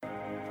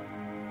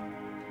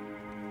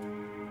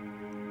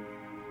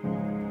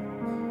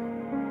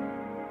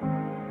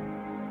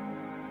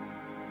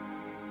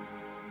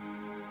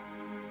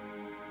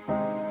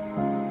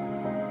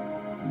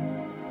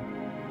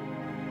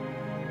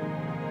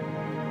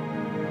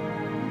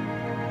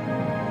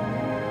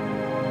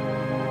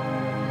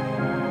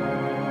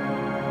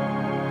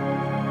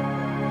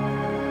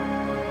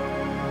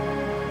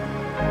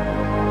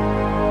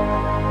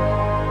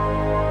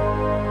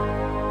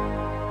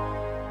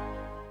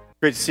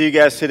Great to see you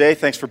guys today.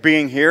 Thanks for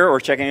being here or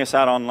checking us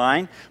out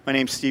online. My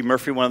name's Steve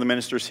Murphy, one of the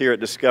ministers here at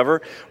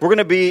Discover. We're going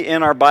to be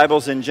in our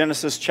Bibles in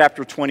Genesis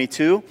chapter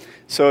 22.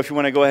 So if you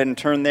want to go ahead and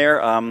turn there,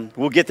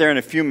 we'll get there in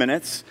a few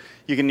minutes.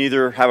 You can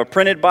either have a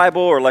printed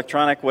Bible or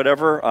electronic,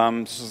 whatever.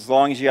 So as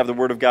long as you have the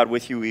Word of God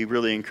with you, we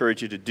really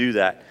encourage you to do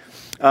that.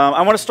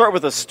 I want to start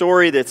with a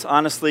story that's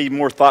honestly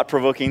more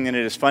thought-provoking than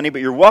it is funny,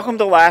 but you're welcome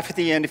to laugh at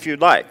the end if you'd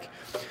like.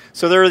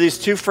 So there are these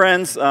two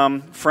friends,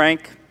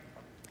 Frank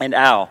and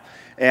Al.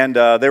 And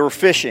they were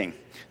fishing.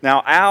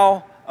 Now,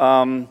 Al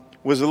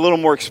was a little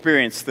more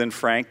experienced than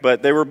Frank,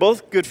 but they were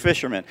both good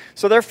fishermen.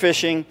 So they're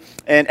fishing,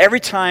 and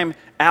every time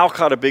Al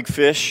caught a big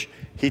fish,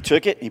 he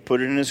took it and he put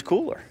it in his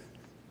cooler.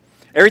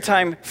 Every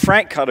time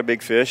Frank caught a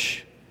big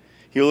fish,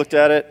 he looked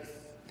at it,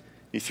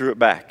 he threw it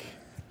back.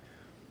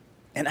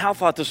 And Al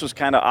thought this was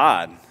kind of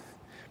odd,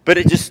 but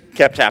it just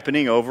kept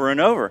happening over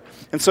and over.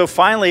 And so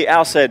finally,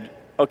 Al said,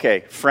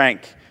 "Okay,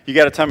 Frank, you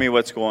got to tell me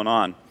what's going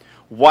on.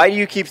 Why do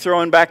you keep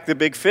throwing back the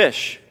big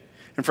fish?"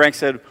 And Frank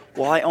said,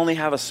 "Well, I only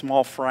have a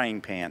small frying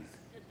pan."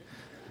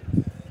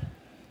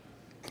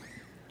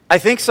 I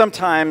think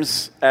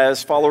sometimes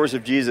as followers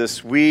of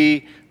Jesus,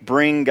 we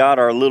bring God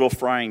our little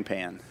frying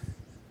pan.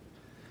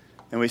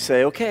 And we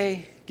say,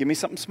 "Okay, give me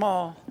something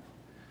small."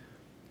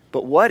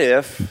 But what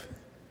if,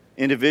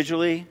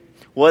 individually,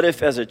 what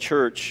if as a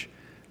church,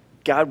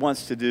 God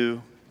wants to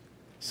do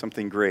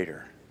something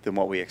greater than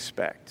what we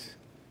expect?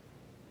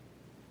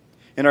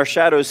 In our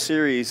Shadows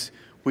series,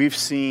 we've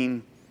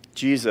seen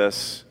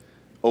Jesus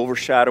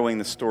overshadowing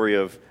the story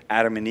of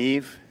Adam and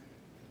Eve,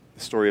 the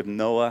story of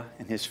Noah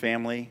and his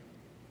family.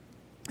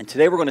 And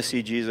today we're going to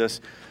see Jesus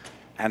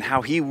and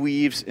how he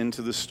weaves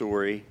into the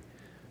story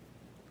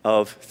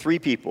of three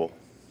people,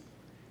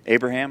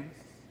 Abraham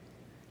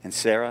and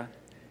Sarah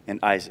and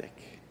Isaac.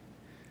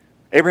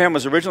 Abraham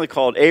was originally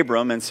called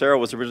Abram and Sarah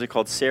was originally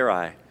called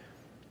Sarai.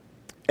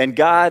 And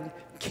God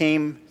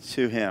came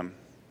to him,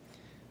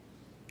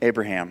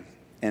 Abram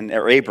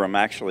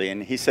actually,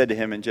 and he said to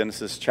him in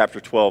Genesis chapter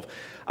 12,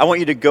 "I want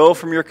you to go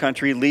from your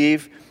country,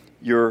 leave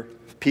your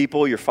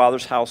people, your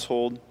father's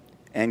household,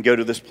 and go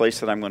to this place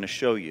that I'm going to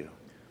show you."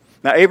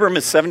 Now, Abram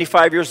is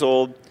 75 years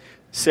old.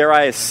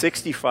 Sarai is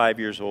 65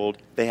 years old.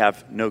 They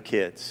have no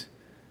kids.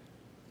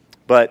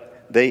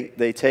 But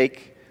they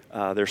take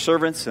their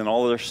servants and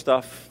all of their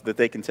stuff that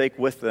they can take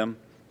with them,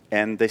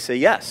 and they say,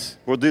 "Yes,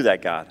 we'll do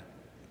that, God."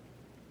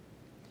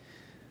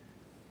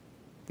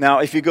 Now,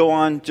 if you go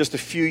on just a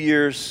few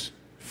years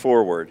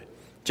forward,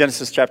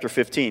 Genesis chapter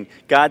 15,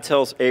 God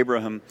tells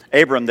Abram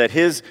that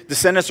his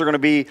descendants are going to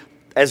be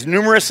as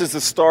numerous as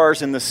the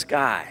stars in the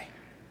sky.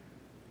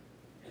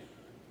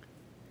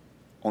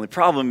 Only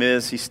problem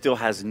is he still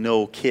has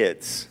no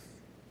kids.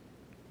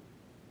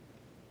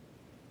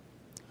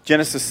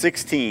 Genesis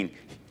 16,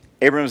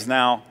 Abram's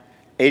now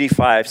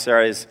 85,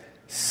 Sarah is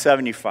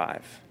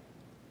 75.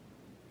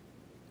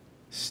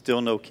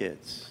 Still no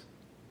kids.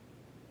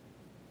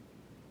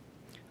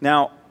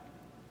 Now,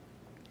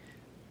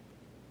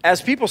 as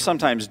people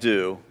sometimes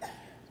do,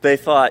 they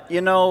thought,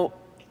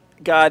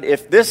 God,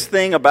 if this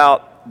thing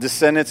about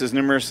descendants as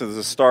numerous as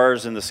the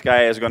stars in the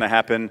sky is going to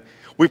happen,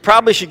 we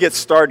probably should get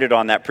started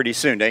on that pretty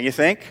soon, don't you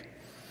think?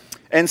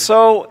 And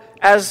so,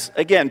 as,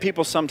 again,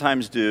 people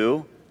sometimes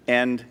do,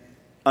 and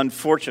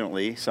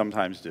unfortunately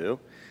sometimes do,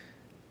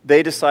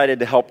 they decided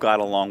to help God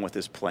along with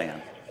his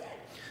plan.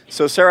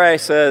 So Sarai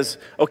says,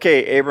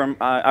 "Okay, Abram,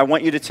 I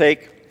want you to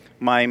take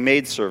my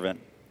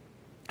maidservant,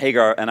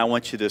 Hagar, and I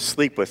want you to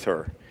sleep with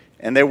her."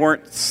 And they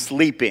weren't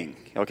sleeping,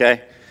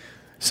 okay?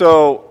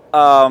 So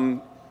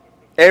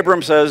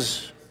Abram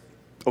says,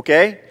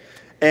 "Okay."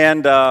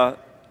 And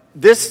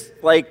this,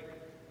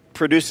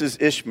 produces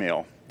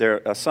Ishmael,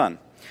 their son.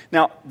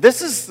 Now,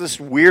 this is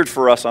weird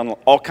for us on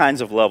all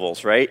kinds of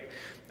levels, right?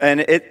 And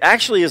it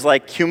actually is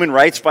like human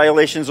rights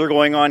violations are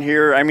going on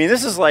here. I mean,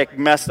 this is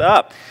messed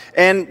up.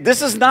 And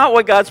this is not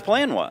what God's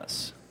plan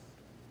was.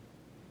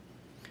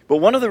 But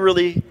one of the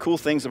really cool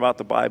things about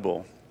the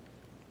Bible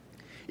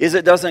is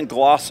it doesn't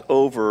gloss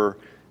over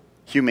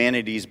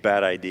humanity's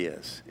bad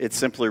ideas. It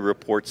simply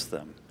reports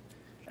them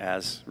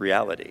as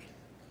reality.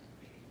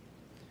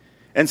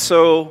 And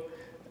so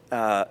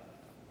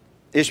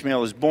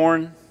Ishmael is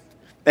born,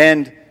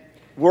 and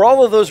were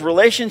all of those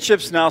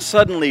relationships now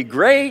suddenly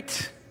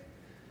great?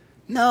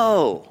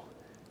 No.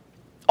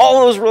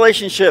 All those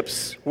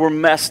relationships were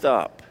messed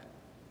up.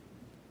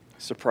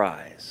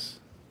 Surprise.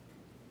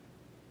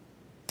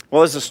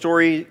 Well, as the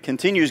story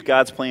continues,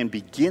 God's plan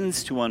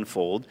begins to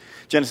unfold.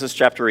 Genesis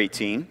chapter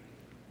 18.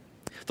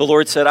 The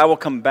Lord said, "I will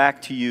come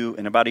back to you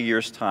in about a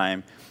year's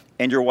time,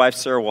 and your wife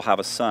Sarah will have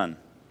a son."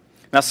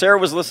 Now Sarah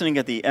was listening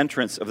at the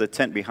entrance of the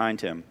tent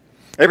behind him.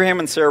 Abraham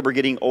and Sarah were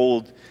getting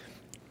old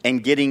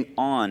and getting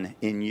on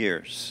in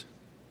years.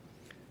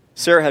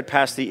 Sarah had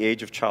passed the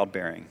age of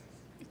childbearing.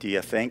 Do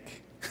you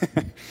think?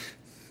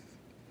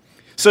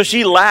 So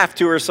she laughed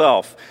to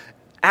herself.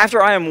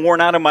 "After I am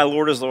worn out and my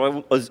Lord is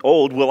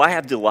old, will I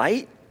have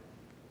delight?"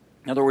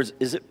 In other words,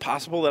 is it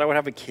possible that I would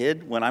have a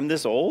kid when I'm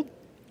this old?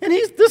 And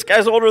this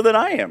guy's older than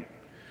I am.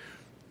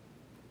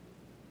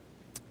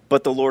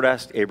 But the Lord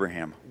asked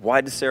Abraham,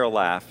 why did Sarah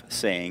laugh,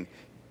 saying,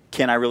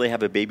 can I really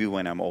have a baby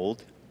when I'm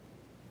old?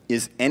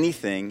 Is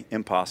anything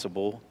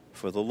impossible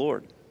for the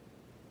Lord?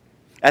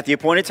 At the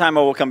appointed time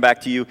I will come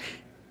back to you,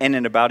 and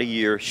in about a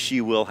year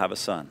she will have a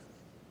son.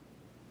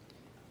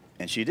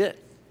 And she did.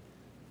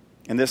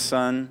 And this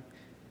son,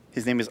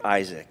 his name is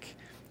Isaac.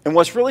 And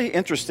what's really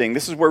interesting,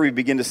 this is where we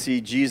begin to see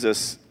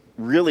Jesus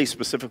really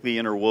specifically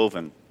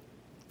interwoven.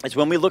 It's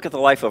when we look at the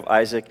life of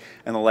Isaac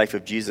and the life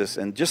of Jesus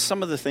and just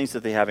some of the things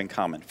that they have in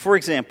common. For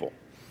example,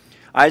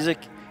 Isaac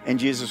and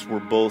Jesus were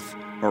both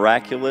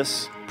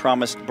miraculous,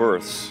 promised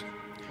births.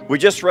 We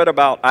just read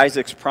about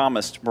Isaac's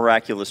promised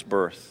miraculous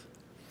birth.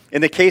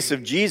 In the case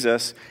of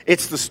Jesus,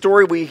 it's the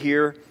story we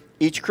hear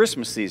each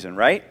Christmas season,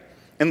 right?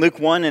 In Luke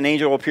 1, an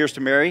angel appears to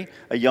Mary,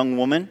 a young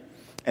woman,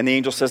 and the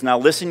angel says, now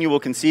listen, you will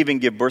conceive and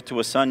give birth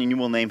to a son, and you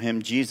will name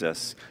him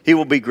Jesus. He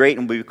will be great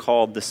and will be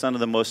called the Son of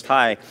the Most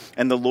High,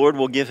 and the Lord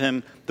will give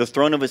him the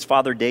throne of his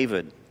father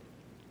David.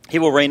 He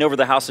will reign over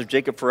the house of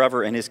Jacob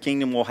forever, and his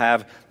kingdom will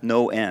have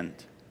no end.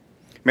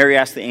 Mary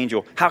asked the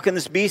angel, how can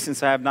this be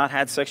since I have not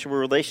had sexual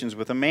relations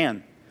with a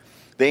man?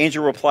 The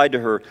angel replied to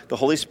her, the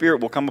Holy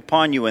Spirit will come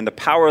upon you, and the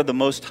power of the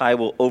Most High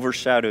will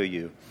overshadow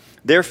you.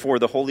 Therefore,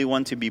 the Holy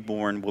One to be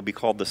born will be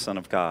called the Son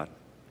of God.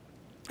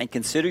 And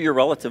consider your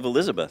relative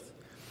Elizabeth.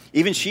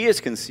 Even she has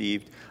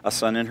conceived a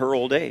son in her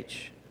old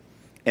age.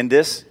 And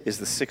this is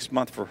the 6th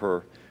month for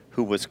her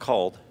who was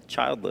called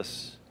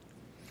childless.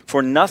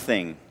 For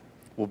nothing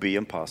will be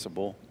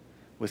impossible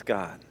with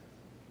God.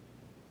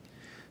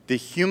 The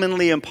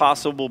humanly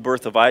impossible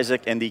birth of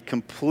Isaac and the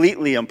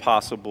completely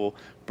impossible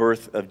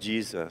birth of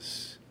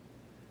Jesus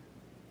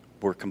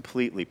were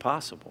completely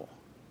possible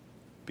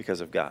because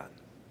of God.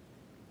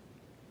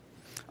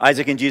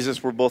 Isaac and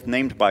Jesus were both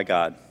named by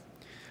God.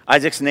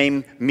 Isaac's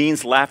name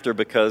means laughter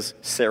because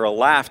Sarah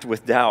laughed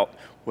with doubt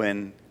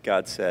when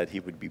God said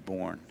he would be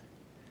born.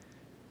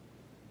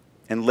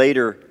 And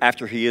later,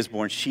 after he is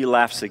born, she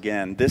laughs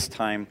again, this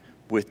time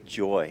with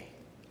joy.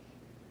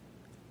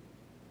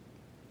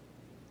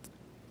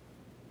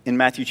 In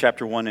Matthew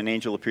chapter 1, an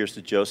angel appears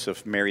to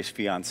Joseph, Mary's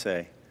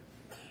fiancé.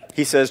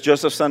 He says,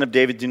 Joseph, son of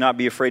David, do not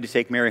be afraid to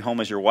take Mary home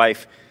as your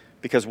wife,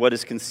 because what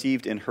is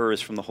conceived in her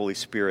is from the Holy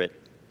Spirit.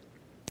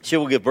 She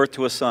will give birth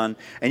to a son,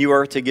 and you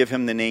are to give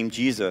him the name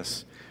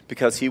Jesus,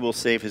 because he will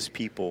save his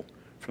people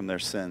from their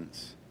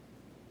sins.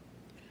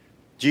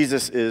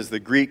 Jesus is the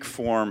Greek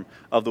form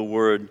of the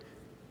word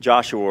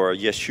Joshua or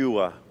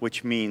Yeshua,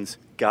 which means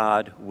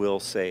God will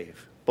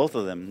save. Both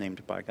of them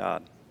named by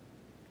God.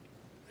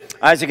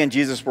 Isaac and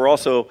Jesus were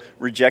also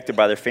rejected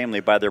by their family,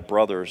 by their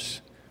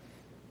brothers.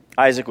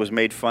 Isaac was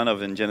made fun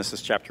of in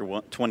Genesis chapter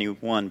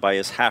 21 by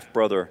his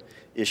half-brother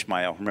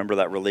Ishmael. Remember,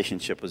 that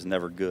relationship was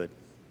never good.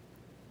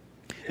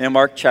 And in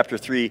Mark chapter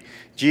 3,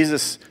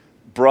 Jesus'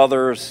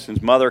 brothers,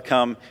 his mother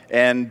come,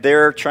 and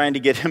they're trying to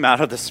get him out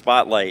of the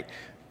spotlight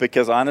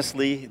because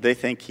honestly, they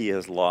think he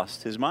has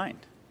lost his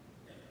mind.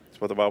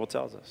 That's what the Bible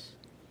tells us.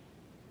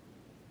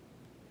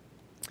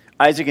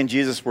 Isaac and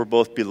Jesus were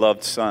both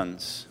beloved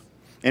sons.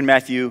 In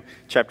Matthew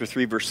chapter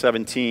 3, verse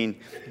 17,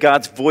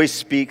 God's voice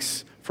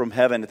speaks from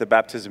heaven at the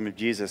baptism of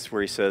Jesus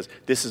where he says,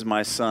 "This is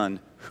my son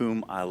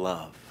whom I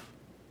love."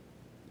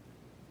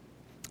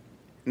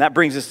 And that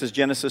brings us to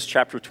Genesis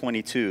chapter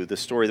 22, the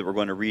story that we're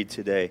going to read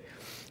today.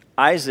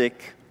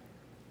 Isaac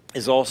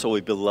is also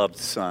a beloved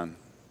son.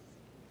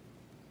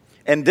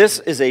 And this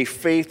is a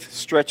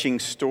faith-stretching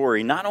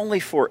story, not only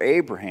for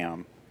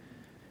Abraham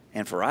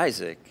and for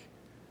Isaac,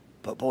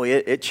 but boy,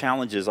 it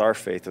challenges our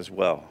faith as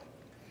well.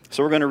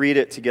 So we're going to read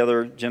it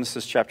together,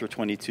 Genesis chapter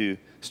 22,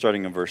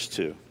 starting in verse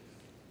 2.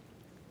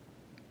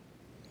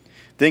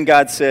 Then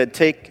God said,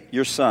 "Take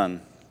your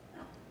son,"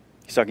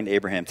 he's talking to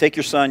Abraham, "take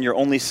your son, your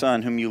only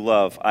son whom you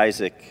love,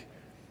 Isaac,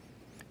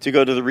 to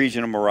go to the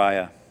region of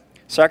Moriah.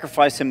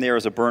 Sacrifice him there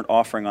as a burnt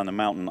offering on the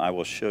mountain I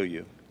will show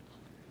you."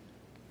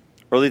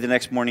 Early the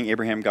next morning,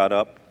 Abraham got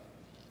up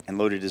and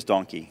loaded his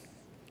donkey.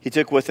 He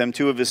took with him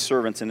 2 of his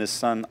servants and his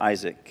son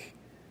Isaac.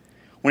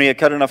 When he had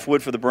cut enough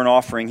wood for the burnt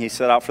offering, he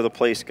set out for the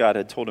place God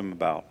had told him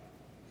about.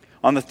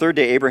 On the 3rd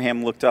day,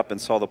 Abraham looked up and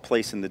saw the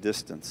place in the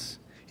distance.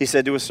 He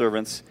said to his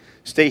servants,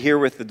 "Stay here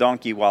with the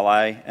donkey while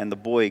I and the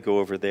boy go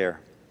over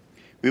there.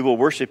 We will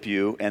worship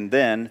you, and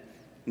then,"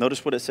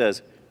 notice what it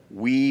says,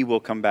 "we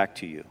will come back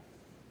to you."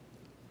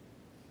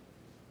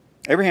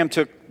 Abraham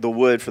took the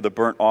wood for the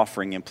burnt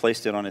offering and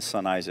placed it on his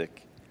son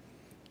Isaac,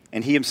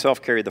 and he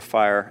himself carried the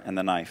fire and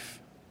the knife.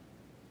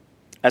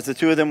 As the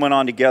 2 of them went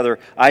on together,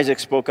 Isaac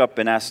spoke up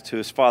and asked to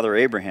his father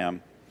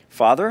Abraham,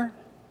 "Father?"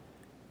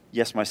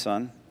 "Yes, my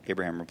son,"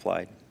 Abraham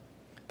replied.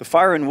 "The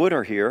fire and wood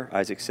are here,"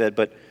 Isaac said,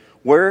 "but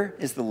where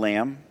is the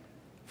lamb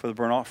for the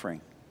burnt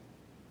offering?"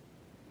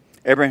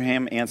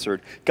 Abraham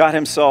answered, "God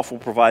himself will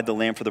provide the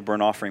lamb for the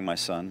burnt offering, my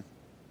son."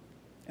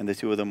 And the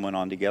 2 of them went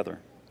on together.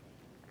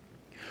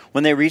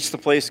 When they reached the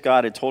place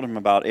God had told him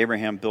about,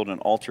 Abraham built an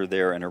altar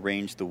there and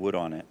arranged the wood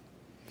on it.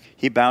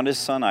 He bound his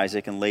son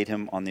Isaac and laid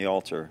him on the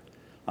altar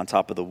on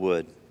top of the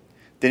wood.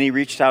 Then he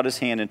reached out his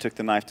hand and took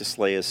the knife to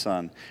slay his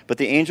son. But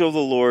the angel of the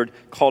Lord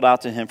called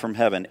out to him from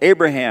heaven,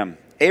 "Abraham,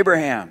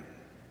 Abraham!"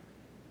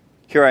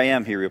 "Here I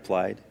am," he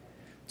replied.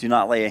 "Do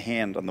not lay a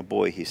hand on the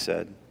boy," he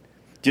said.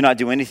 "Do not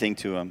do anything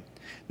to him.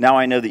 Now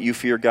I know that you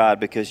fear God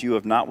because you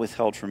have not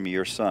withheld from me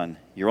your son,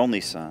 your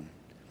only son."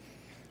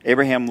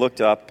 Abraham looked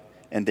up,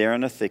 and there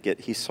in a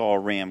thicket he saw a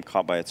ram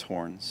caught by its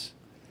horns.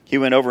 He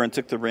went over and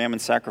took the ram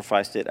and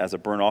sacrificed it as a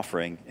burnt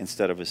offering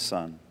instead of his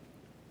son.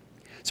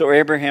 So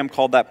Abraham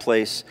called that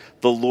place,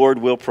 "The Lord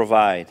will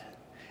provide."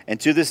 And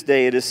to this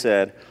day it is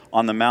said,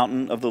 "On the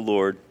mountain of the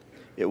Lord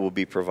it will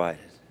be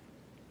provided."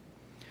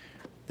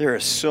 There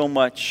is so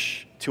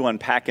much to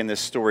unpack in this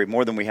story,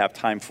 more than we have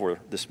time for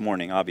this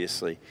morning,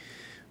 obviously.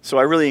 So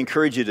I really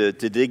encourage you to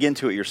dig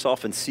into it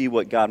yourself and see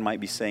what God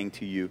might be saying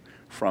to you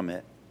from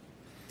it.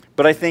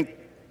 But I think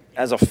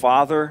as a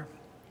father,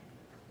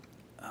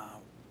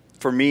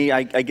 for me,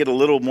 I get a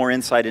little more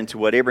insight into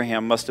what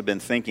Abraham must have been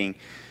thinking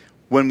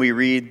when we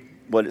read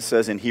what it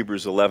says in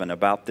Hebrews 11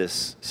 about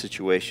this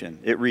situation.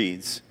 It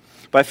reads,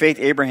 "By faith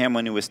Abraham,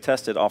 when he was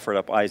tested, offered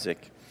up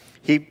Isaac.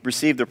 He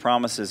received the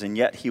promises, and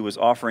yet he was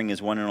offering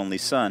his one and only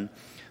son,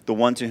 the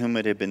one to whom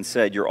it had been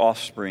said, 'Your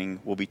offspring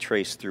will be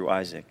traced through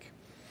Isaac.'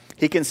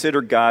 He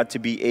considered God to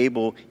be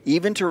able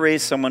even to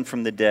raise someone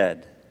from the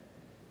dead.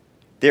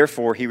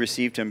 Therefore he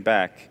received him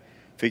back,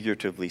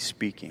 figuratively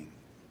speaking."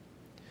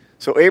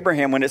 So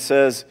Abraham, when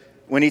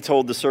he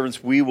told the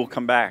servants, "We will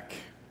come back,"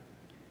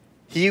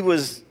 he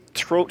was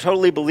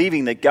totally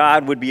believing that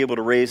God would be able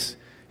to raise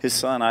his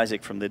son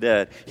Isaac from the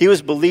dead. He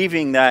was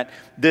believing that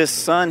this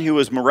son who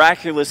was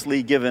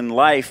miraculously given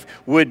life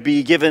would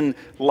be given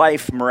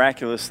life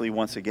miraculously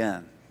once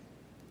again.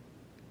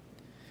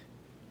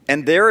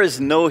 And there is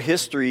no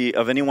history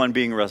of anyone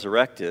being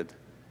resurrected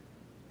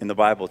in the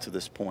Bible to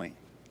this point.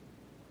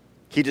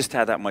 He just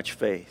had that much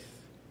faith.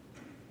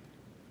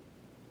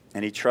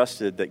 And he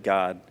trusted that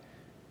God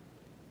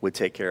would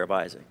take care of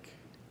Isaac.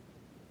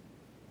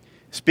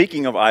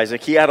 Speaking of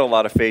Isaac, he had a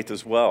lot of faith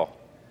as well.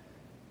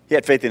 He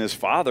had faith in his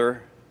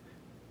father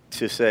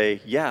to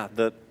say, yeah,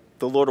 the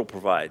Lord will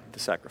provide the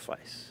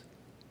sacrifice.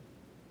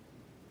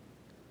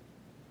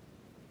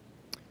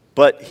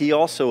 But he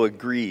also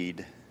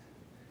agreed,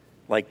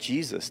 like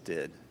Jesus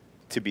did,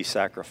 to be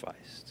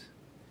sacrificed.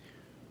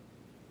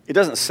 It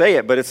doesn't say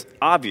it, but it's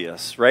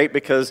obvious, right?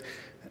 Because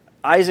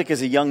Isaac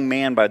is a young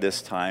man by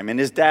this time, and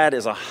his dad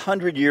is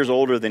 100 years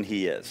older than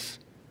he is.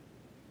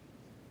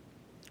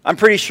 I'm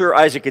pretty sure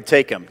Isaac could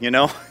take him,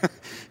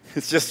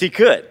 It's just he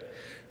could.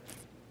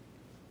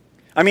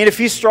 I mean, if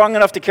he's strong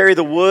enough to carry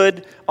the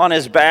wood on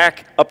his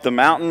back up the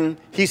mountain,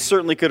 he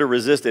certainly could have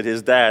resisted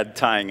his dad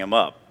tying him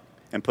up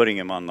and putting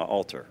him on the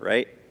altar,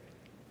 right?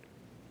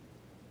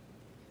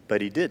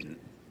 But he didn't.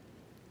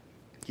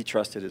 He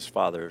trusted his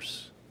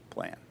father's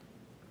plan.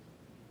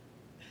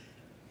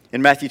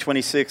 In Matthew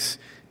 26,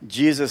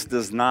 Jesus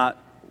does not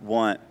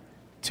want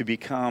to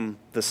become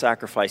the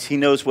sacrifice. He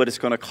knows what it's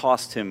going to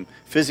cost him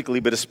physically,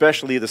 but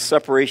especially the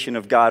separation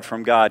of God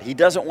from God. He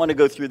doesn't want to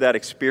go through that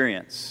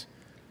experience.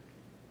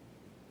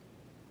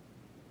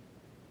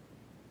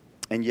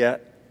 And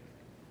yet,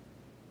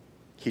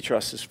 he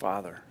trusts his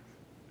Father.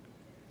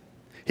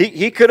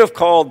 He could have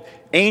called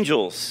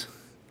angels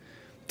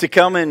to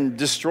come and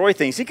destroy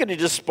things. He could have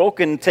just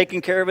spoken,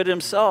 taken care of it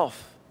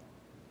himself.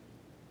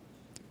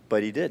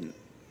 But he didn't,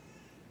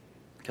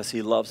 because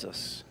he loves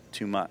us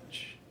too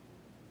much.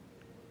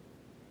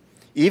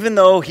 Even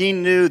though he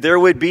knew there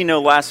would be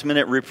no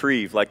last-minute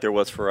reprieve like there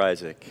was for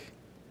Isaac,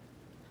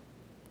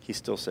 he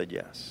still said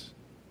yes.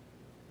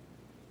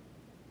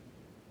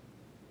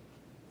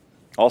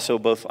 Also,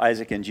 both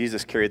Isaac and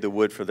Jesus carried the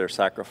wood for their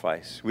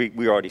sacrifice.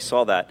 We already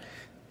saw that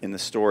in the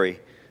story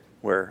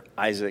where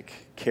Isaac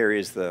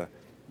carries the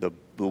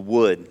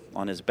wood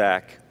on his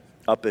back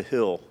up a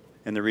hill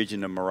in the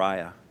region of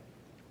Moriah.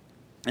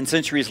 And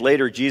centuries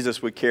later,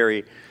 Jesus would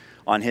carry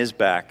on his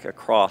back a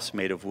cross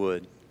made of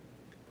wood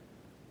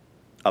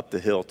up the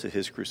hill to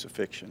his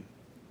crucifixion.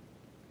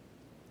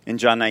 In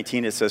John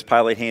 19, it says,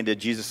 Pilate handed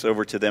Jesus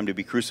over to them to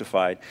be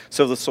crucified.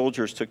 So the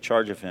soldiers took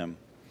charge of him.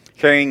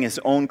 Carrying his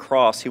own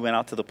cross, he went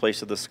out to the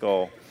place of the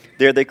skull.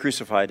 There they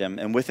crucified him,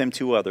 and with him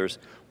 2 others,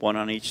 one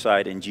on each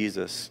side, and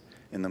Jesus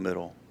in the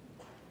middle.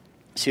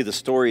 See, the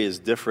story is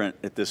different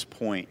at this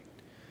point.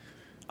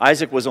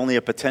 Isaac was only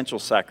a potential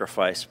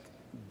sacrifice,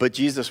 but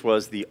Jesus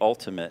was the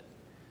ultimate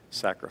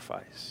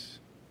sacrifice.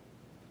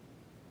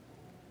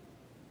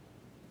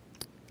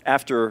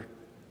 After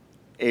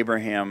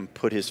Abraham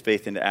put his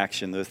faith into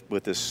action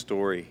with this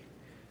story,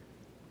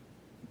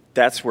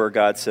 that's where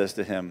God says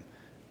to him,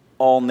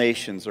 all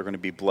nations are going to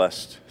be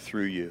blessed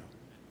through you.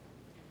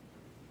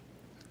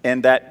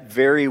 And that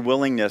very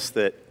willingness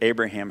that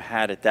Abraham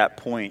had at that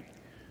point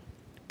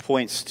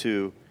points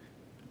to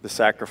the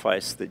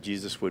sacrifice that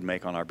Jesus would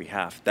make on our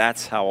behalf.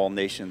 That's how all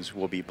nations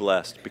will be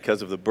blessed,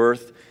 because of the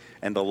birth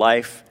and the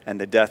life and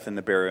the death and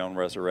the burial and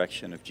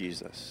resurrection of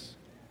Jesus.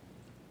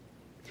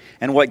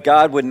 And what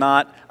God would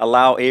not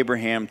allow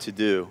Abraham to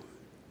do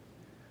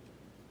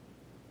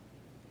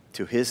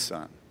to his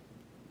son,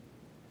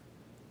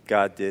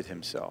 God did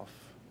himself.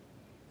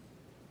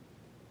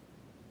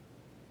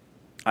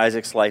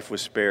 Isaac's life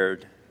was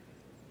spared,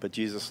 but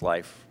Jesus'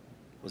 life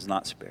was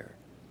not spared.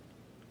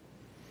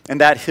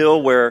 And that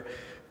hill where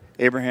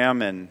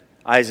Abraham and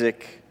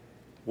Isaac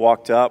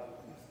walked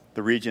up,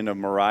 the region of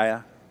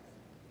Moriah,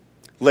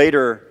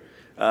 later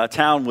a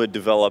town would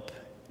develop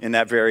in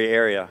that very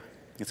area.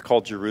 It's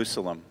called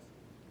Jerusalem.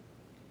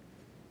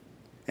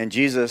 And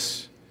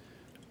Jesus,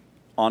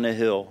 on a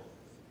hill,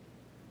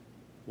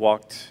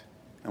 walked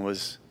and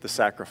was the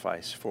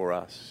sacrifice for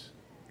us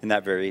in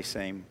that very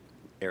same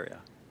area.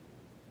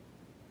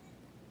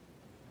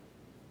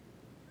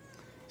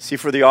 See,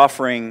 for the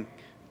offering,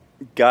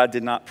 God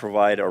did not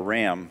provide a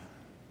ram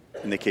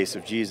in the case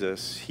of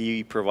Jesus.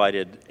 He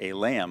provided a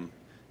lamb,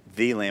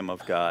 the Lamb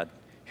of God,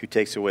 who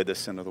takes away the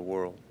sin of the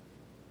world.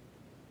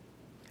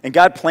 And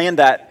God planned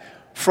that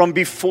from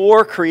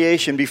before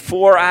creation,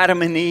 before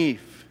Adam and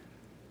Eve,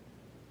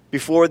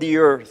 before the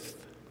earth.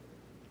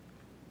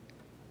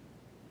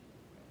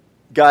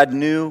 God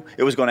knew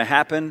it was going to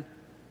happen.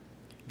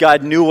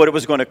 God knew what it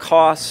was going to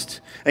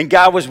cost. And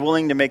God was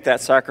willing to make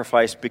that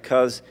sacrifice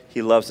because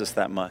He loves us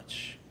that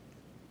much.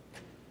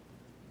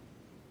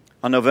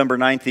 On November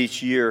 9th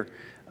each year,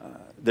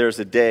 there's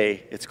a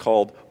day. It's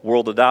called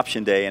World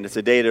Adoption Day. And it's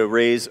a day to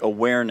raise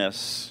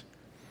awareness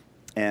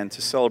and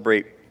to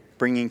celebrate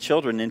bringing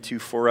children into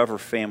forever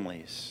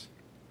families.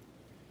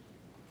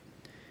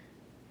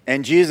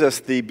 And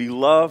Jesus, the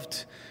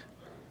beloved,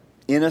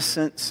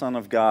 innocent Son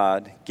of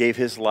God, gave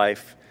His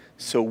life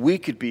so we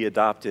could be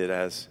adopted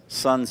as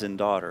sons and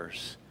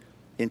daughters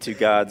into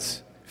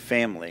God's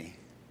family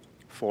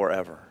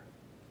forever.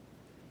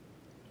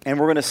 And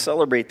we're going to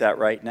celebrate that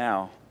right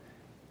now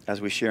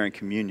as we share in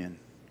communion.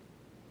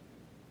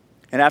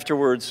 And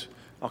afterwards,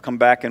 I'll come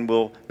back and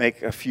we'll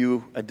make a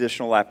few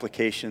additional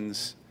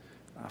applications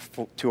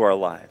to our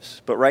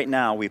lives. But right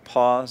now, we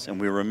pause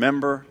and we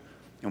remember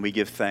and we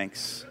give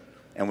thanks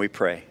and we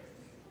pray.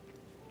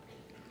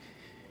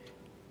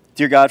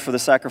 Dear God, for the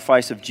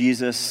sacrifice of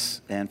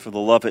Jesus and for the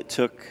love it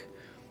took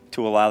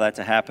to allow that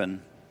to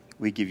happen,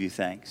 we give you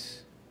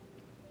thanks.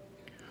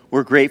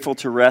 We're grateful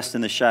to rest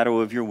in the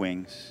shadow of your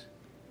wings.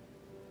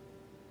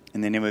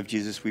 In the name of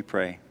Jesus we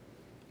pray.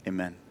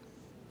 Amen.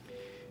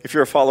 If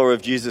you're a follower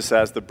of Jesus,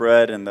 as the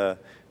bread and the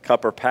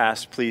cup are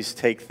passed, please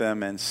take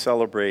them and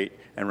celebrate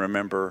and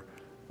remember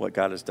what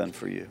God has done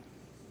for you.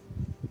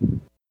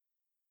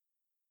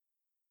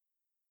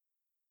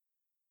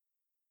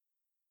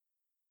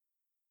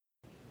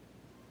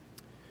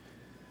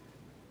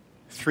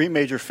 Three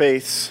major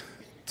faiths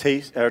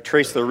trace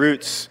their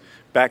roots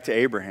back to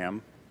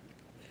Abraham: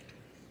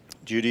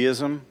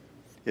 Judaism,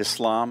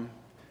 Islam,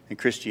 and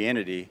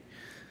Christianity,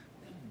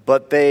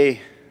 but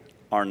they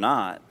are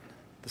not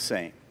the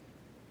same.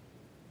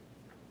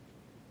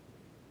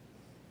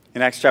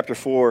 In Acts chapter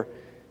 4,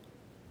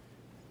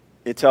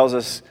 it tells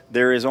us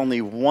there is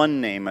only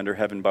one name under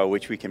heaven by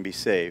which we can be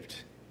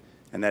saved,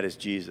 and that is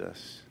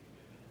Jesus.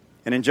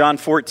 And in John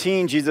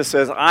 14, Jesus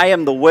says, I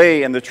am the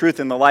way and the truth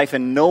and the life,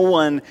 and no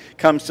one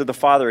comes to the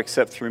Father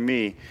except through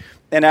me.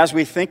 And as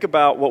we think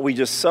about what we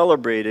just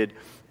celebrated,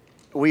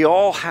 we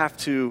all have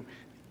to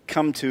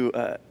come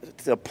to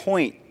a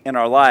point in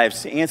our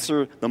lives to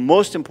answer the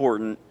most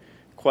important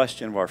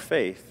question of our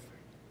faith,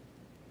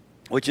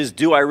 which is,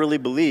 do I really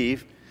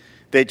believe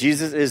that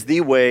Jesus is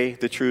the way,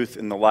 the truth,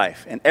 and the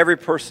life? And every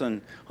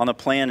person on the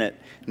planet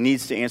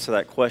needs to answer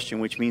that question,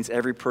 which means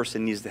every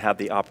person needs to have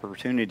the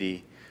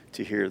opportunity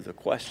to hear the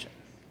question.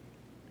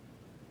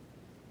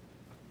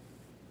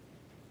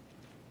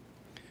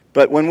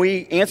 But when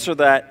we answer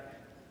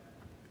that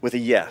with a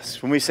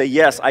yes, when we say,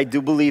 yes, I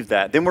do believe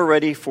that, then we're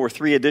ready for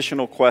three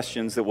additional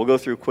questions that we'll go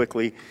through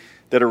quickly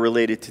that are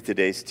related to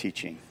today's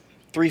teaching.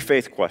 Three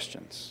faith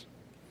questions.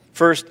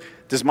 First,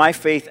 does my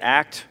faith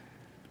act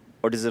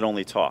or does it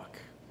only talk?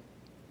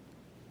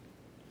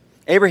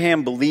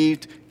 Abraham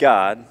believed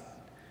God,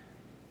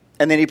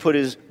 and then he put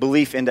his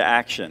belief into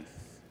action.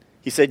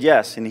 He said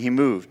yes, and he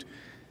moved.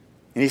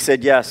 And he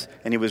said yes,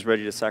 and he was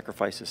ready to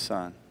sacrifice his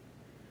son.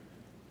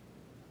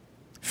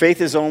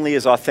 Faith is only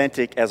as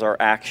authentic as our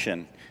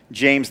action.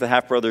 James, the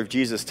half-brother of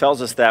Jesus,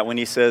 tells us that when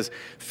he says,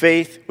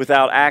 faith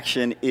without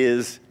action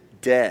is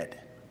dead.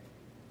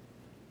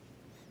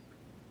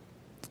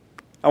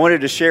 I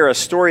wanted to share a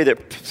story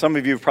that some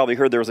of you have probably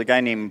heard. There was a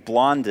guy named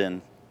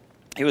Blondin.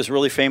 He was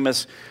really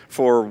famous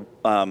for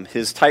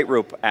his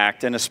tightrope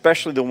act, and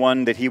especially the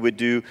one that he would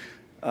do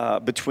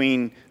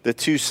between the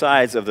two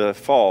sides of the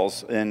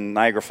falls in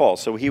Niagara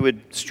Falls. So he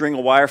would string a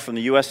wire from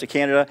the U.S. to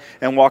Canada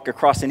and walk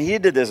across. And he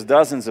did this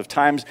dozens of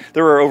times.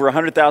 There were over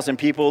 100,000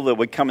 people that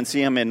would come and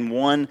see him in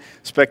one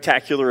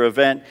spectacular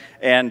event.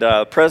 And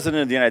the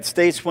President of the United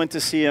States went to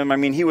see him. I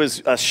mean, he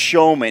was a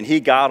showman. He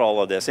got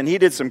all of this. And he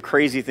did some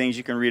crazy things.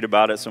 You can read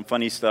about it, some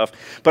funny stuff.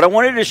 But I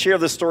wanted to share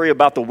the story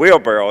about the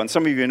wheelbarrow. And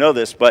some of you know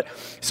this. But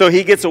so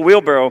he gets a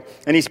wheelbarrow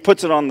and he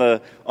puts it on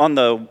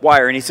the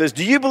wire. And he says,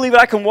 do you believe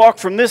I can walk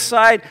from this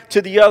side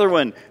to the other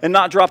one and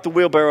not drop the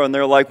wheelbarrow? And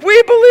they're like,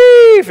 we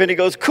believe. And he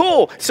goes,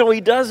 cool. So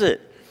he does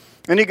it.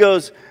 And he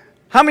goes,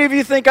 how many of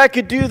you think I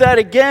could do that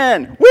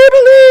again? We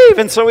believe.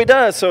 And so he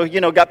does. So,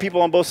 got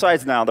people on both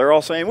sides now. They're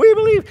all saying, we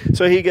believe.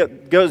 So he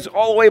goes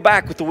all the way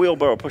back with the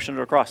wheelbarrow, pushing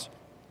it across.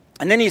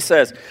 And then he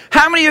says,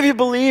 how many of you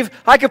believe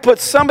I could put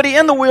somebody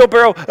in the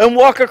wheelbarrow and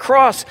walk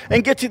across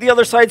and get to the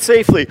other side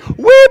safely?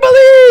 We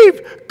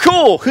believe!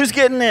 Cool, who's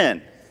getting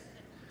in?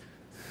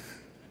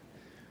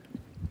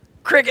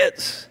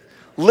 Crickets.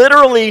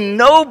 Literally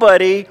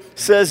nobody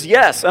says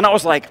yes. And I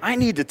was like, I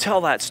need to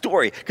tell that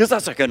story because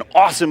that's like an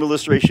awesome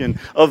illustration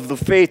of the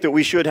faith that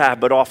we should have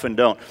but often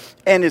don't.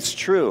 And it's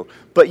true.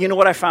 But you know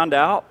what I found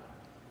out?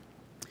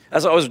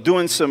 As I was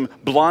doing some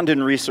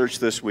Blondin research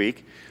this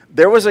week,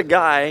 there was a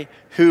guy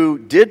who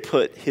did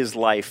put his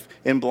life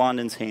in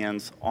Blondin's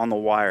hands on the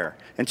wire.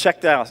 And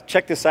check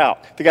this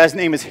out. The guy's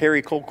name is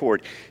Harry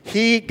Colcord.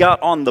 He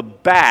got on the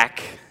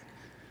back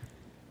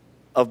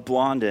of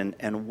Blondin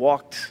and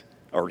walked,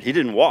 or he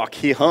didn't walk,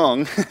 he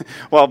hung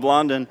while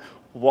Blondin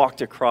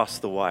walked across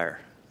the wire.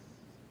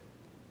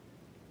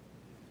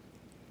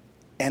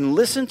 And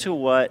listen to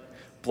what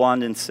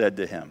Blondin said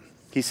to him.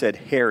 He said,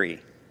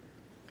 Harry,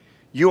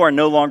 you are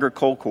no longer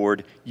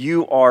Colcord,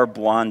 you are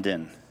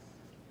Blondin.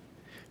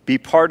 Be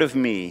part of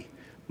me,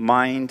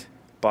 mind,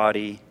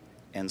 body,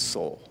 and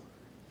soul.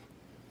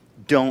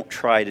 Don't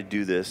try to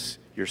do this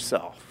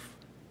yourself.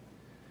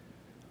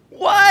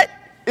 What?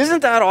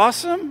 Isn't that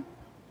awesome?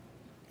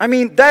 I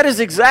mean, that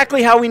is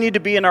exactly how we need to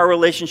be in our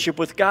relationship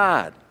with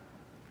God.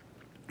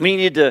 We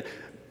need to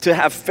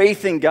have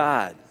faith in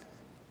God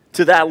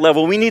to that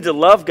level. We need to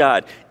love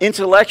God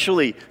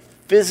intellectually,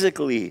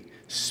 physically,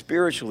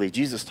 spiritually.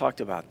 Jesus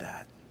talked about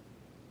that.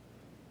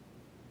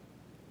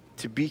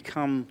 To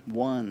become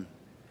one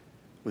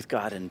with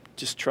God and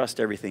just trust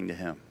everything to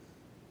Him.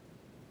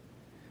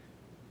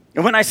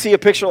 And when I see a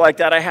picture like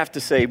that, I have to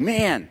say,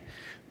 man,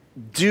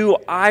 do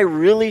I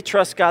really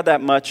trust God that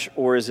much,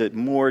 or is it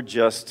more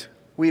just,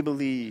 we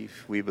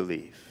believe, we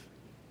believe?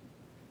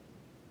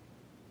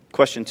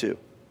 Question 2.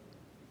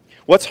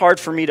 What's hard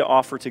for me to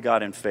offer to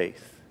God in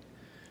faith?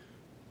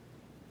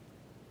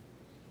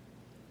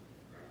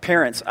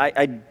 Parents,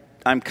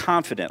 I'm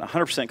confident,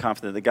 100%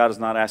 confident that God is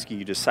not asking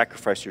you to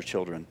sacrifice your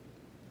children.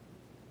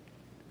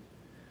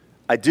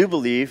 I do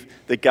believe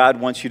that God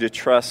wants you to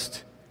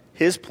trust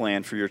His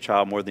plan for your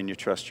child more than you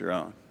trust your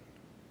own.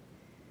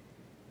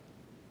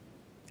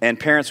 And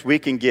parents, we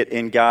can get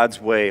in God's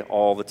way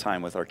all the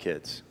time with our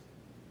kids.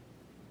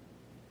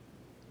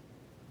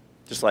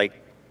 Just like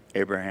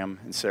Abraham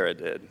and Sarah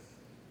did,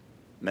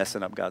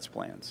 messing up God's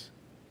plans.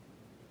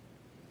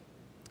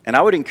 And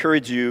I would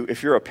encourage you,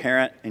 if you're a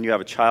parent and you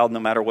have a child, no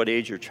matter what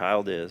age your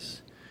child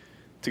is,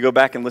 to go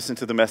back and listen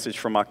to the message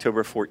from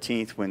October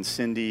 14th when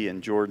Cindy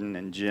and Jordan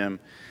and Jim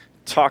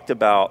talked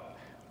about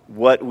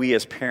what we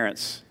as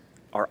parents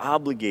are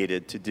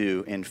obligated to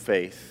do in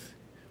faith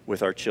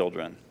with our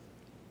children.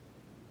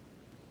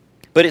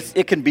 But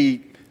it can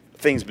be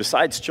things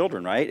besides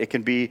children, right? It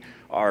can be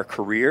our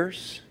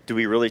careers. Do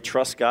we really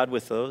trust God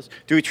with those?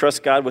 Do we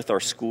trust God with our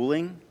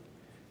schooling?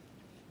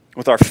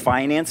 With our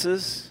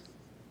finances?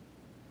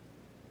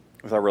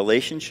 With our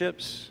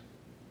relationships?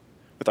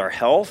 With our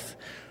health?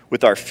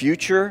 With our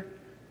future?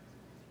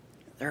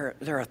 There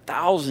are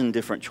 1,000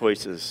 different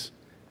choices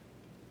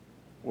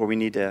where we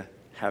need to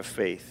have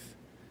faith.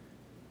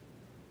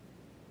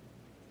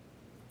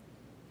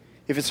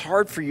 If it's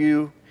hard for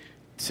you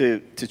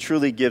to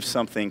truly give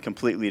something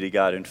completely to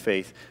God in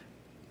faith,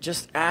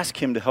 just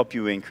ask Him to help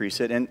you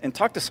increase it. And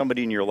talk to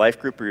somebody in your life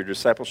group or your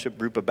discipleship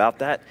group about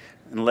that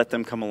and let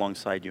them come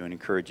alongside you and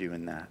encourage you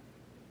in that.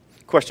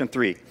 Question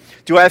 3.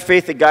 Do I have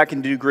faith that God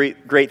can do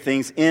great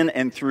things in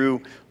and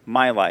through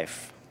my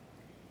life?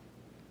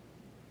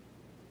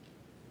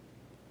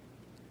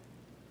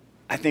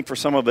 I think for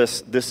some of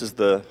us, this is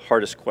the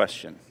hardest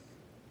question.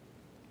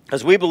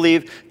 Because we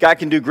believe God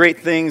can do great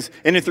things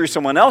in and through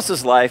someone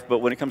else's life, but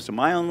when it comes to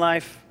my own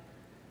life,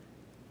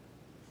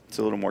 it's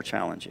a little more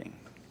challenging.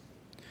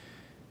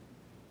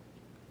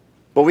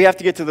 But we have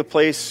to get to the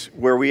place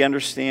where we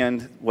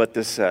understand what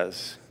this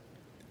says.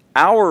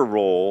 Our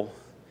role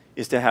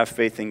is to have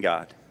faith in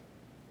God.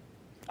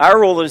 Our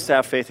role is to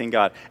have faith in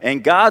God.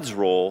 And God's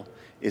role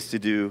is to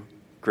do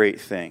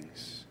great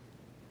things.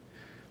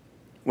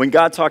 When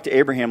God talked to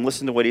Abraham,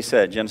 listen to what He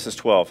said, Genesis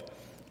 12.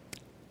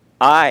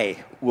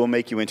 I will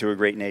make you into a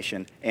great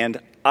nation, and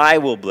I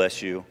will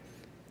bless you.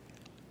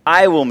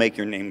 I will make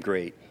your name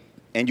great,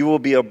 and you will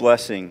be a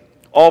blessing.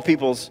 All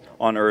peoples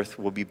on earth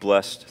will be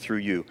blessed through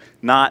you.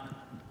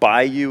 Not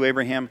by you,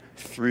 Abraham,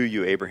 through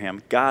you,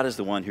 Abraham. God is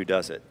the one who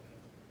does it.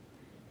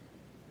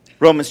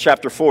 Romans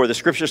chapter 4, the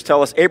scriptures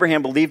tell us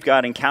Abraham believed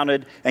God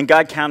and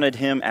God counted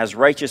him as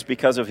righteous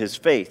because of his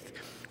faith.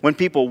 When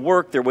people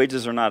work, their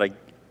wages are not a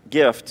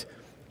gift,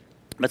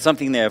 but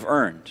something they have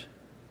earned.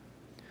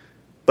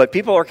 But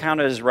people are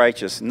counted as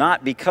righteous,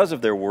 not because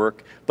of their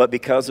work, but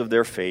because of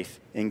their faith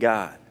in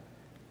God.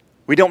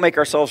 We don't make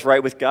ourselves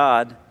right with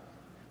God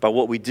by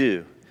what we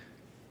do,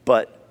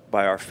 but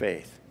by our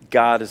faith.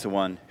 God is the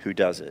one who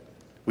does it.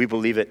 We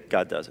believe it,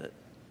 God does it.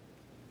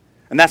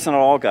 And that's not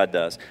all God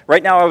does.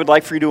 Right now, I would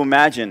like for you to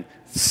imagine,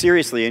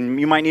 seriously, and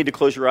you might need to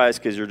close your eyes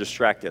because you're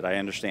distracted. I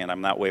understand.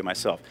 I'm that way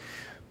myself.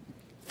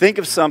 Think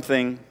of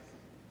something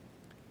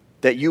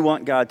that you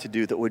want God to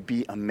do that would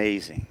be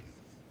amazing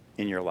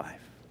in your life.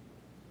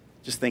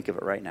 Just think of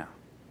it right now.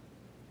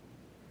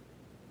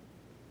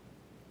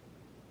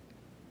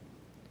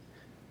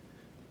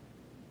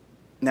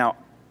 Now,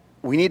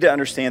 we need to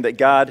understand that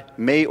God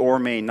may or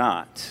may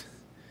not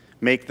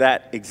make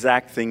that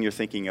exact thing you're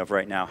thinking of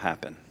right now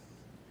happen.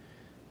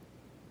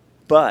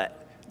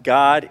 But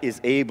God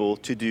is able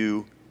to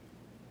do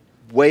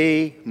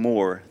way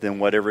more than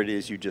whatever it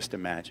is you just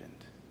imagined.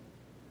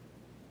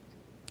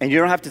 And you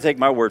don't have to take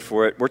my word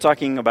for it. We're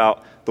talking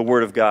about the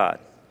Word of God.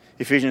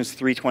 Ephesians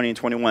 3:20 and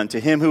 21. To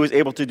him who is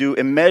able to do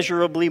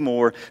immeasurably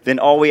more than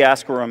all we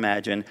ask or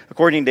imagine,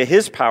 according to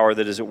his power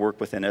that is at work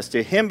within us,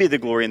 to him be the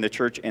glory in the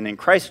church and in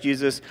Christ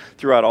Jesus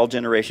throughout all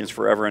generations,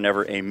 forever and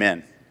ever.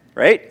 Amen.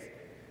 Right?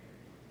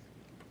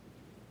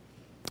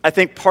 I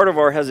think part of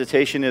our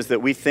hesitation is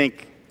that we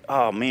think,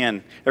 oh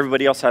man,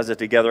 everybody else has it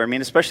together. I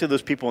mean, especially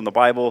those people in the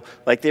Bible,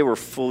 like they were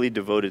fully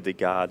devoted to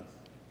God.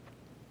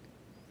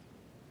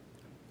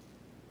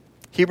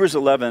 Hebrews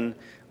 11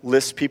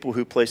 lists people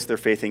who placed their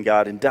faith in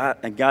God, and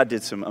God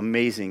did some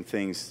amazing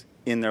things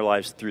in their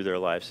lives, through their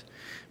lives.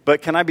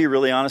 But can I be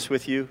really honest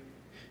with you?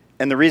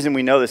 And the reason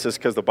we know this is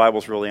because the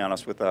Bible's really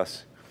honest with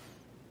us.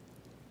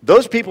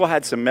 Those people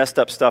had some messed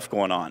up stuff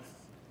going on.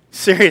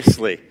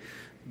 Seriously.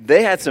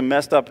 They had some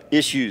messed up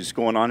issues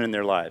going on in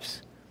their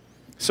lives.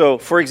 So,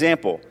 for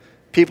example,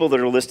 people that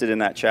are listed in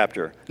that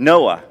chapter.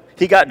 Noah,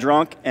 he got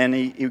drunk and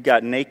he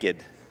got naked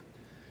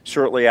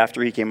shortly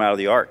after he came out of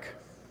the ark.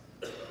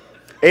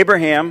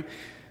 Abraham,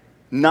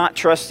 not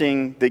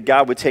trusting that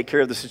God would take care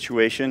of the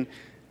situation,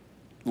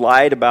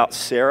 lied about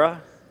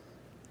Sarah,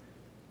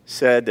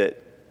 said that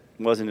it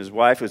wasn't his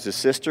wife, it was his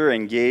sister,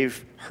 and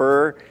gave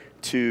her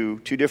to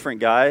two different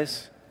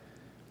guys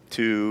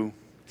to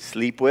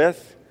sleep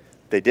with.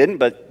 They didn't,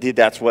 but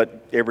that's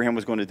what Abraham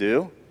was going to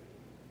do.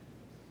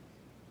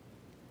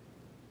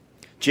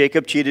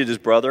 Jacob cheated his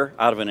brother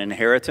out of an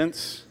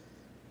inheritance.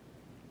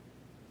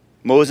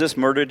 Moses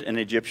murdered an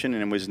Egyptian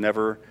and was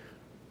never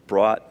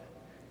brought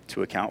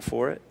to account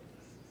for it.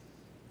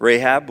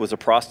 Rahab was a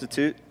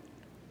prostitute.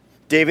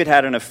 David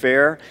had an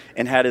affair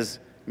and had his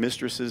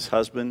mistress's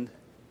husband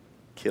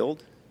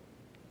killed.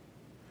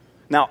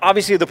 Now,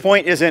 obviously the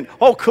point isn't,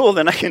 oh, cool,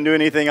 then I can do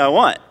anything I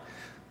want.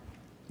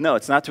 No,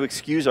 it's not to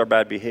excuse our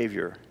bad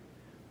behavior.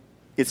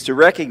 It's to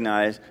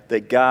recognize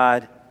that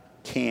God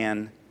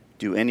can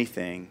do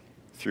anything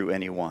through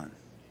anyone.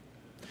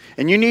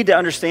 And you need to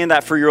understand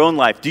that for your own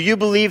life. Do you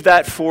believe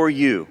that for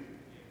you?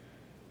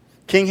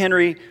 King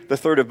Henry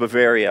III of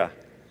Bavaria,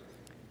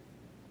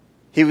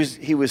 he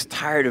was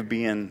tired of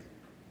being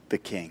the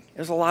king.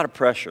 There's a lot of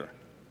pressure.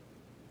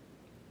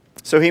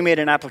 So he made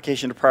an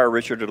application to Prior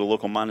Richard at a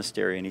local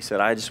monastery, and he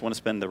said, I just want to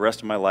spend the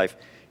rest of my life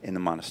in the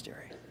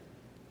monastery.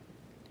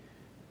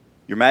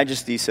 Your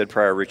Majesty, said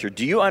Prior Richard,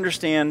 do you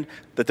understand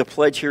that the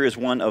pledge here is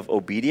one of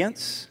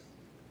obedience?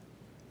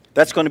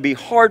 That's going to be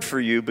hard for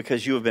you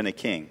because you have been a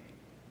king.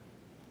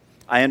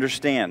 I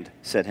understand,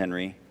 said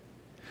Henry.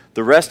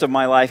 The rest of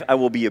my life I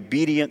will be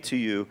obedient to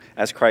you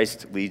as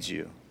Christ leads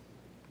you.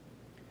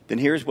 Then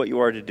here's what you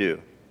are to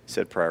do,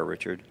 said Prior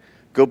Richard.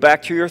 Go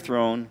back to your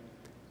throne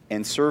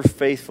and serve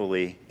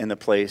faithfully in the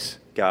place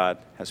God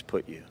has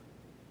put you.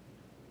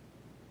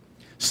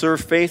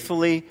 Serve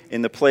faithfully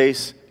in the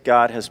place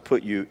God has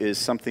put you is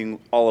something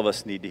all of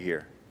us need to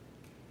hear.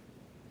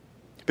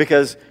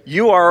 Because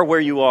you are where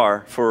you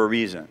are for a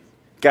reason.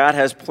 God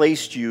has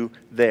placed you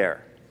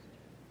there.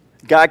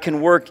 God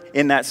can work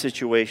in that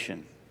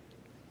situation.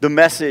 The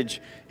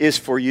message is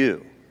for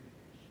you.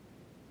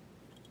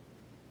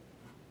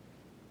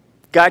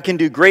 God can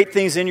do great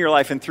things in your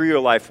life and through your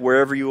life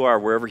wherever you are,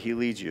 wherever He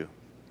leads you.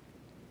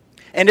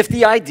 And if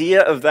the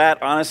idea of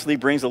that honestly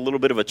brings a little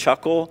bit of a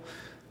chuckle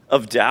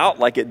of doubt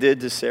like it did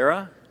to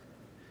Sarah,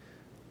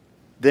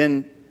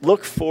 then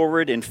look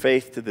forward in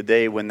faith to the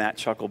day when that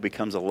chuckle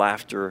becomes a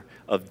laughter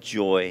of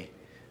joy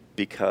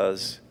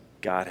because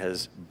God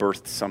has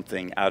birthed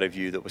something out of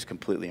you that was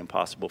completely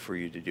impossible for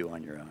you to do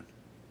on your own.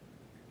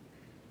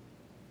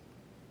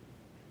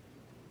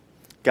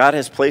 God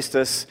has placed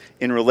us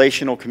in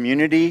relational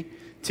community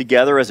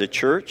together as a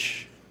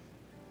church,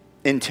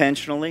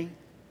 intentionally,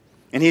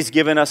 and He's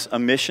given us a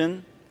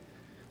mission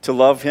to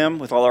love Him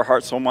with all our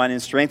heart, soul, mind,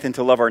 and strength, and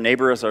to love our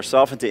neighbor as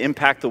ourselves, and to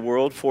impact the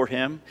world for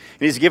Him.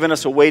 And He's given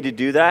us a way to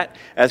do that.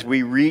 As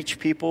we reach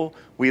people,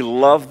 we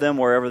love them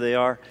wherever they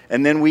are,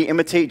 and then we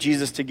imitate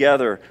Jesus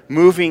together,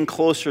 moving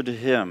closer to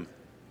Him.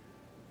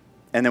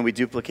 And then we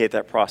duplicate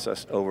that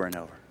process over and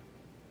over.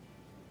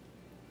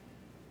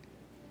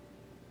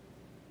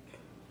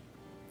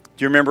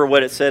 Do you remember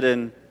what it said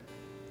in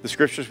the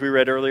scriptures we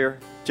read earlier?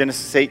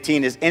 Genesis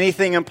 18, is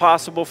anything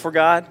impossible for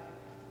God?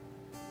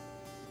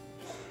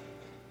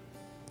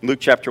 Luke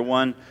chapter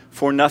 1,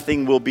 for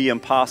nothing will be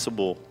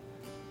impossible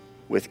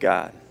with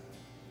God.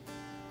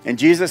 And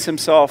Jesus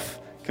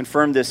Himself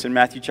confirmed this in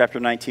Matthew chapter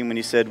 19 when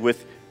He said,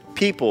 with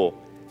people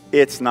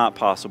it's not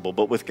possible,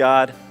 but with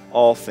God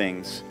all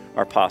things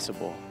are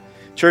possible.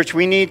 Church,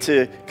 we need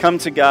to come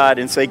to God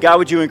and say, God,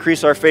 would you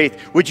increase our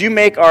faith? Would you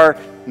make our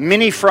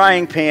mini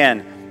frying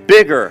pan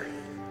bigger?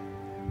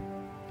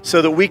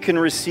 so that we can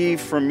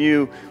receive from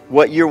you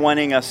what you're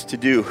wanting us to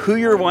do, who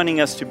you're wanting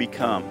us to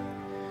become,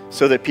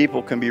 so that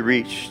people can be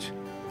reached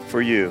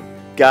for you.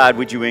 God,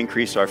 would you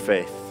increase our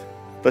faith?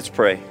 Let's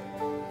pray.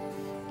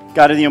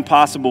 God of the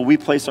impossible, we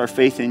place our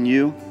faith in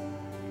you,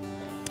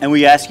 and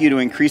we ask you to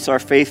increase our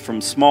faith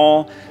from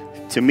small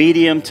to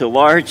medium to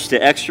large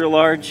to extra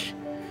large.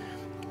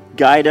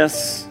 Guide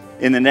us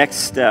in the next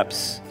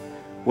steps,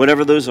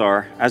 whatever those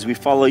are, as we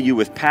follow you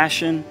with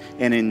passion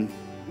and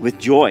with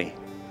joy.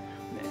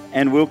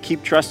 And we'll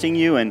keep trusting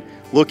you and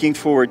looking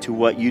forward to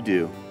what you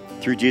do.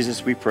 Through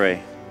Jesus we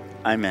pray.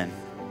 Amen.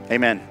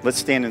 Amen. Let's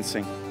stand and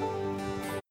sing.